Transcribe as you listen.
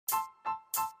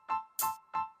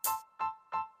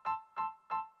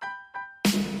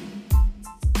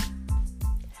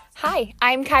Hi,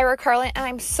 I'm Kyra Carlin, and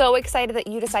I'm so excited that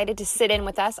you decided to sit in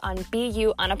with us on Be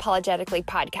You Unapologetically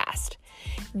podcast.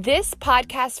 This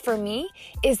podcast for me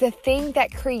is the thing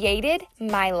that created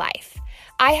my life.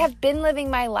 I have been living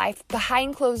my life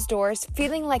behind closed doors,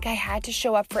 feeling like I had to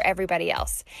show up for everybody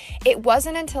else. It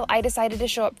wasn't until I decided to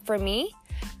show up for me,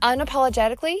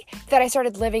 unapologetically, that I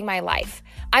started living my life.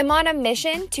 I'm on a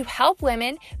mission to help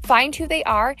women find who they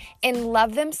are and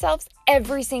love themselves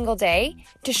every single day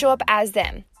to show up as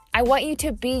them. I want you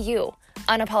to be you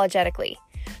unapologetically.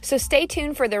 So stay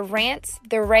tuned for the rants,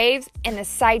 the raves, and the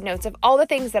side notes of all the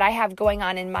things that I have going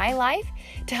on in my life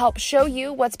to help show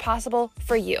you what's possible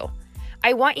for you.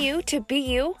 I want you to be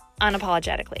you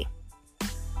unapologetically.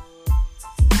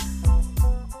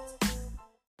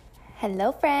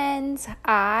 Hello, friends.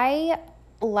 Holy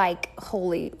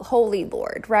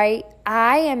Lord, right?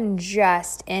 I am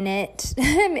just in it.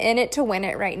 I'm in it to win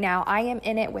it right now. I am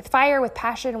in it with fire, with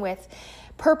passion, with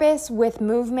purpose, with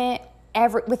movement,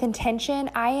 with intention.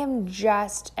 I'm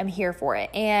here for it.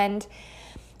 And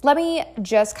let me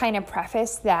just kind of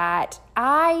preface that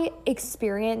I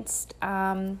experienced,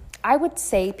 I would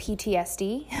say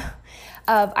PTSD.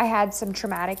 I had some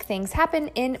traumatic things happen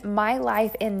in my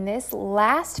life. In this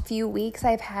last few weeks,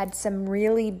 I've had some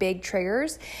really big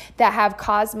triggers that have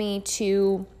caused me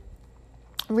to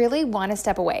really want to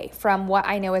step away from what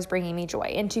I know is bringing me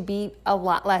joy and to be a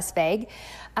lot less vague.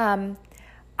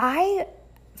 I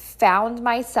found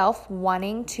myself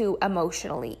wanting to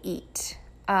emotionally eat.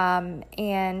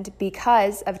 And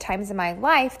because of times in my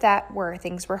life where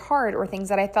things were hard or things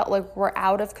that I felt like were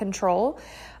out of control,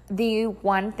 the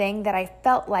one thing that I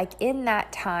felt like in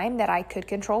that time that I could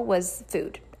control was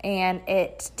food. And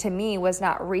it, to me, was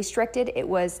not restricted. It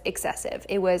was excessive.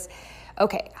 It was,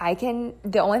 okay,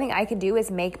 the only thing I can do is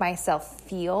make myself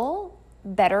feel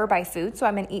better by food. So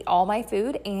I'm going to eat all my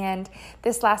food. And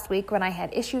this last week when I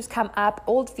had issues come up,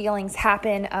 old feelings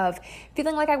happen of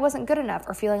feeling like I wasn't good enough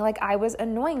or feeling like I was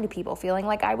annoying to people, feeling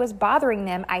like I was bothering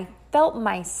them. I felt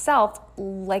myself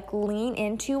like lean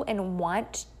into and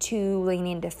want to lean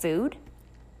into food.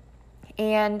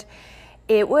 And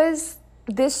it was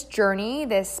this journey,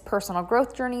 this personal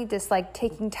growth journey, this like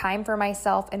taking time for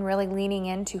myself and really leaning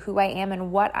into who I am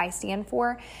and what I stand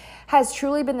for has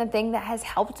truly been the thing that has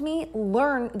helped me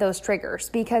learn those triggers.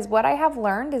 Because what I have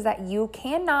learned is that you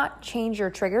cannot change your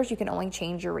triggers. You can only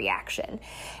change your reaction.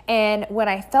 And when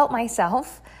I felt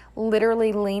myself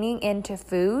literally leaning into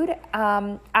food,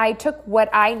 I took what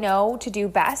I know to do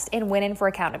best and went in for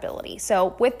accountability.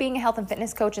 So with being a health and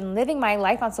fitness coach and living my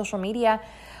life on social media,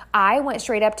 I went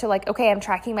straight up to okay, I'm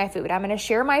tracking my food. I'm going to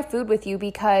share my food with you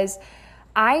because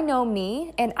I know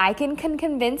me and I can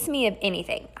convince me of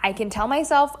anything. I can tell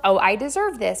myself, oh, I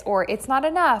deserve this, or it's not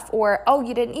enough, or, oh,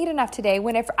 you didn't eat enough today.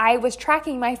 Whenever I was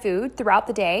tracking my food throughout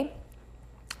the day,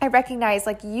 I recognize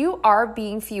you are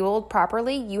being fueled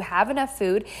properly. You have enough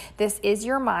food. This is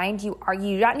your mind. You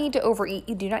do not need to overeat.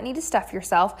 You do not need to stuff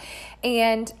yourself.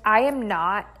 And I am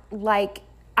not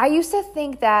I used to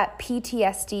think that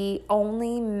PTSD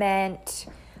only meant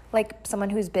someone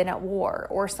who's been at war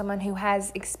or someone who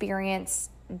has experienced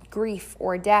grief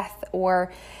or death,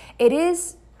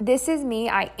 this is me.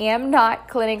 I am not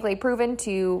clinically proven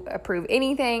to prove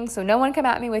anything. So no one come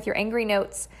at me with your angry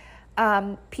notes.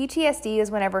 PTSD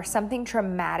is whenever something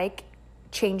traumatic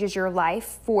changes your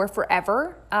life for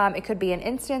forever. It could be an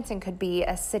instance, it could be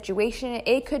a situation,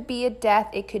 it could be a death,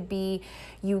 it could be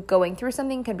you going through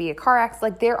something, it could be a car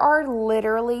accident. There are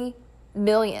literally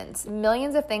millions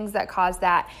of things that cause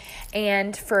that.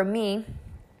 And for me,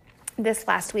 this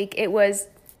last week, it was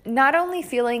not only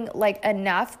feeling like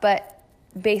enough, but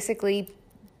basically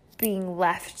being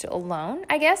left alone,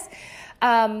 I guess.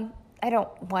 I don't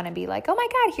want to be like, oh my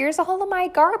God, here's a whole of my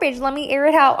garbage. Let me air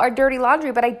it out, our dirty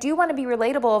laundry. But I do want to be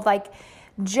relatable of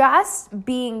just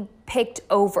being picked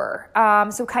over.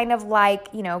 So kind of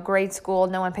grade school,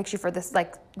 no one picks you for this,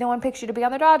 no one picks you to be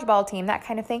on the dodgeball team, that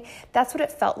kind of thing. That's what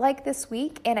it felt like this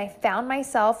week. And I found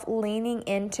myself leaning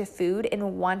into food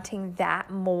and wanting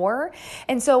that more.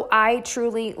 And so I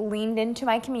truly leaned into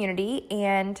my community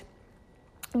and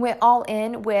went all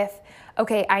in with,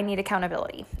 okay, I need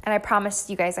accountability. And I promise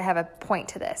you guys I have a point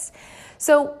to this.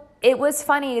 So it was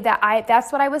funny that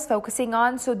that's what I was focusing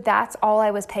on. So that's all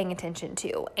I was paying attention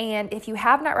to. And if you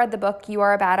have not read the book, You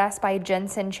Are a Badass by Jen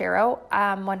Sincero,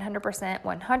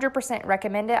 100%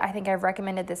 recommend it. I think I've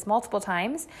recommended this multiple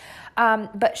times.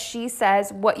 But she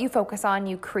says, what you focus on,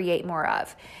 you create more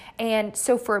of. And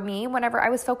so for me, whenever I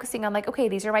was focusing on okay,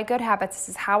 these are my good habits. This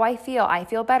is how I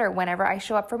feel better whenever I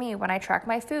show up for me, when I track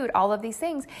my food, all of these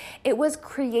things, it was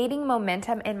creating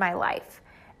momentum in my life.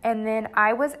 And then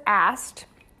I was asked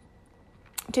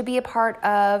to be a part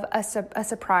of a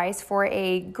surprise for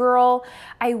a girl.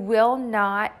 I will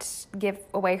not give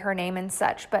away her name and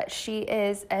such, but she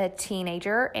is a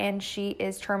teenager and she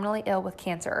is terminally ill with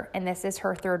cancer, and this is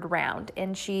her third round.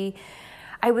 And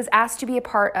I was asked to be a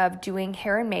part of doing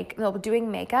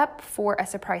doing makeup for a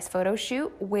surprise photo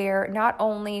shoot where not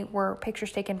only were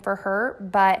pictures taken for her,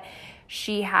 but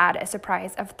she had a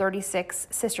surprise of 36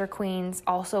 sister queens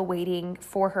also waiting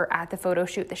for her at the photo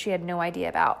shoot that she had no idea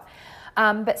about.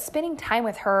 But spending time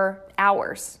with her,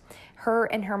 hours, her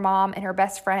and her mom and her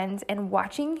best friends, and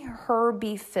watching her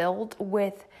be filled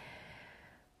with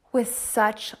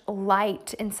such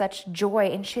light and such joy,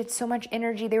 and she had so much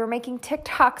energy. They were making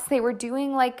TikToks, they were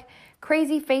doing like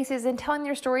crazy faces and telling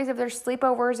their stories of their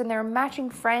sleepovers and their matching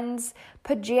friends'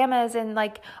 pajamas, and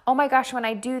like, oh my gosh, when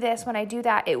I do this, when I do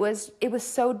that, it was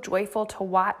so joyful to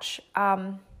watch.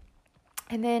 And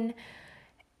then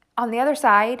on the other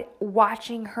side,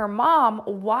 watching her mom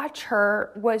watch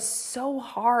her was so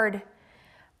hard,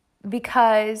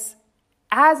 because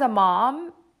as a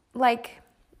mom, like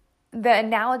the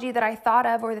analogy that I thought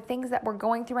of or the things that were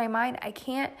going through my mind, I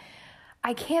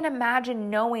can't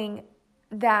imagine knowing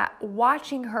that,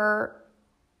 watching her,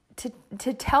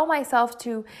 to tell myself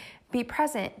to be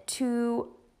present, to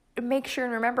make sure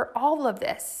and remember all of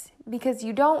this, because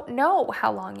you don't know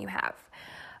how long you have.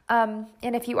 And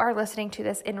if you are listening to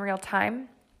this in real time,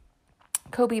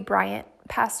 Kobe Bryant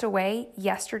passed away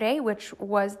yesterday, which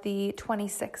was the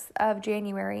 26th of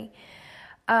January.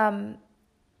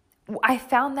 I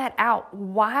found that out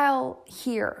while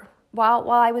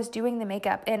I was doing the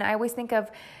makeup. And I always think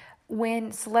of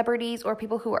when celebrities or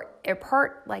people who are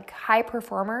like high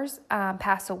performers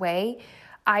pass away,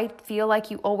 I feel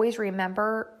like you always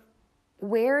remember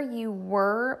where you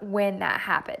were when that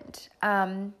happened.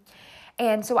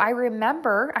 And so I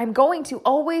remember, I'm going to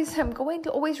always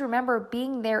remember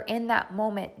being there in that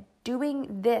moment,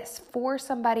 doing this for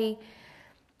somebody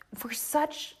for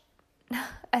such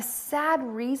a sad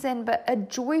reason, but a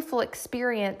joyful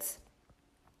experience.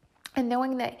 And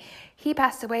knowing that he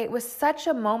passed away, it was such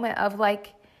a moment of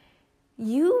like,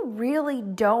 you really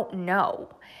don't know.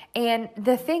 And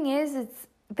the thing is, it's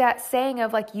that saying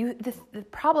of like, the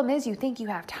problem is you think you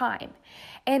have time.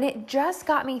 And it just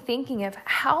got me thinking of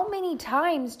how many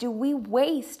times do we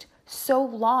waste so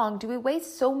long? Do we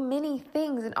waste so many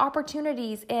things and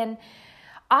opportunities and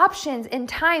options and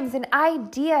times and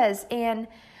ideas and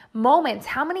moments?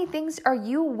 How many things are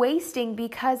you wasting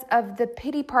because of the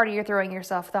pity party you're throwing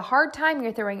yourself, the hard time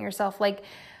you're throwing yourself? Like,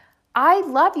 I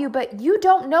love you, but you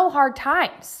don't know hard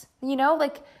times.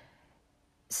 Like,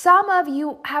 some of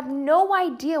you have no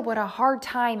idea what a hard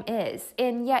time is,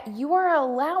 and yet you are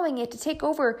allowing it to take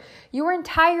over your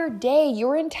entire day,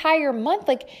 your entire month.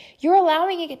 Like, you're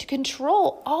allowing it to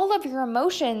control all of your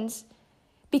emotions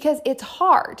because it's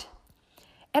hard.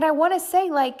 And I want to say,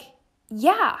 like,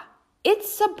 yeah, it's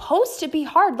supposed to be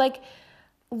hard. Like,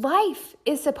 life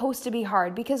is supposed to be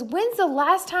hard, because when's the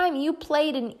last time you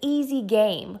played an easy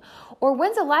game? Or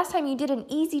when's the last time you did an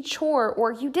easy chore,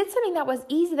 or you did something that was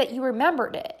easy that you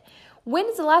remembered it?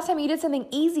 When's the last time you did something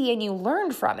easy and you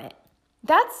learned from it?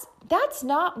 That's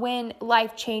not when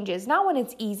life changes, not when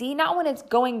it's easy, not when it's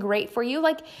going great for you.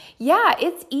 Like, yeah,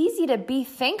 it's easy to be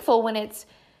thankful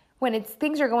when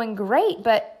things are going great,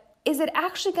 but is it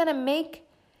actually going to make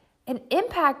an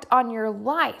impact on your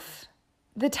life?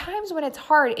 The times when it's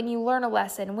hard and you learn a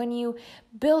lesson, when you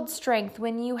build strength,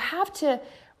 when you have to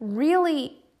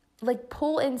really like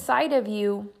pull inside of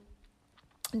you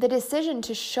the decision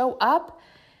to show up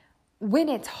when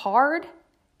it's hard,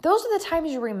 those are the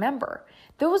times you remember.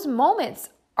 Those moments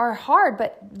are hard,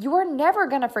 but you're never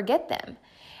going to forget them.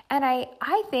 And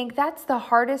I think that's the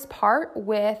hardest part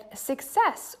with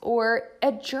success or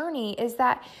a journey, is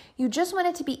that you just want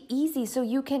it to be easy so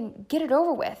you can get it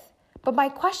over with. But my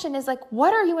question is, like,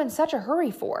 what are you in such a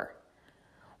hurry for?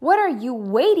 What are you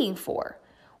waiting for?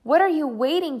 What are you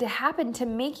waiting to happen to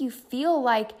make you feel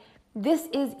like this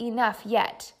is enough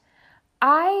yet?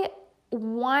 I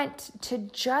want to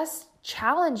just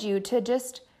challenge you to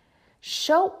just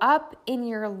show up in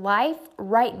your life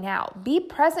right now. Be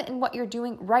present in what you're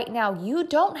doing right now. You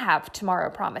don't have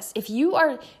tomorrow promised. If you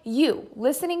are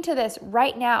listening to this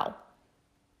right now,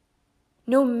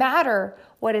 no matter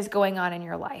what is going on in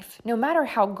your life, no matter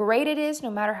how great it is, no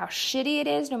matter how shitty it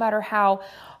is, no matter how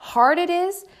hard it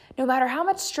is, no matter how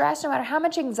much stress, no matter how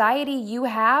much anxiety you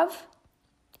have,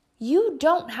 you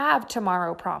don't have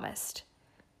tomorrow promised.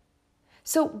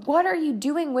 So what are you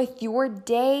doing with your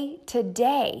day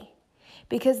today?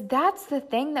 Because that's the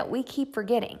thing that we keep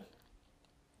forgetting.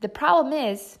 The problem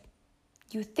is,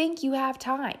 you think you have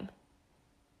time.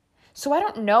 So I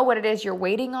don't know what it is you're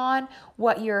waiting on,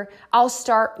 I'll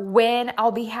start when,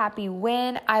 I'll be happy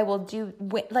when, I will do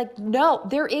when. Like, no,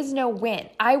 there is no when.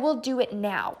 I will do it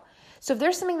now. So if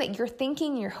there's something that you're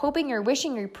thinking, you're hoping, you're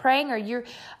wishing, you're praying, or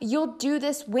you'll do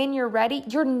this when you're ready,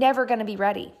 you're never going to be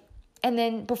ready. And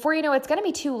then before you know, it's going to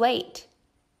be too late.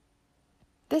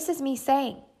 This is me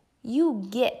saying, you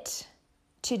get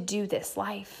to do this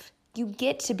life. You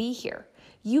get to be here.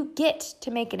 You get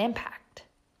to make an impact.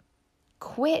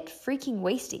 Quit freaking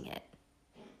wasting it.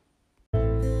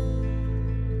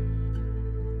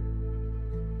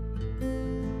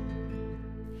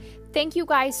 Thank you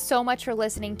guys so much for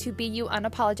listening to Be You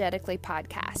Unapologetically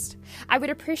podcast. I would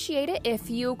appreciate it if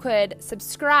you could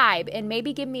subscribe and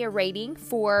maybe give me a rating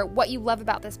for what you love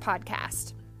about this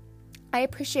podcast. I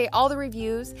appreciate all the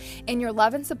reviews, and your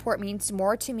love and support means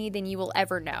more to me than you will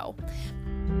ever know.